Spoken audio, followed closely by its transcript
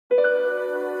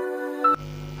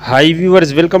Hi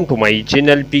viewers, welcome to my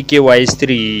channel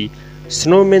PKY3.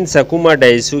 Snow Man Sakuma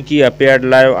Daisuke appeared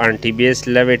live on TBS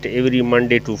Live at every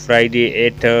Monday to Friday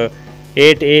at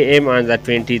 8 a.m. on the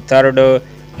 23rd.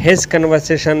 His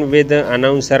conversation with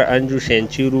announcer Anju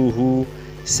Shenchuru, who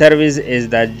serves as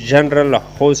the general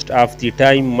host of the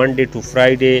time Monday to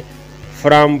Friday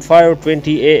from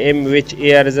 5:20 a.m., which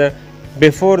airs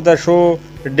before the show,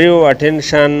 drew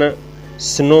attention.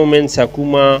 Snowman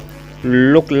Sakuma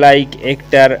look like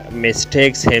actor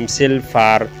mistakes himself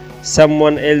for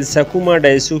someone else. Sakuma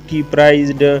Daisuke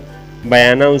praised by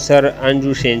announcer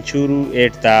Anju Shenchuru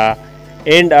at the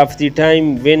end of the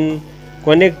time when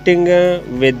connecting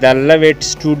with the Love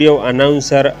studio.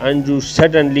 Announcer Anju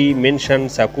suddenly mentioned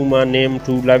Sakuma name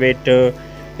to Love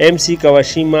MC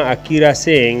Kawashima Akira,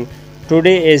 saying,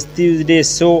 "Today is Tuesday,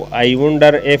 so I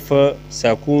wonder if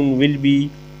Sakun will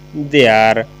be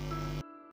there."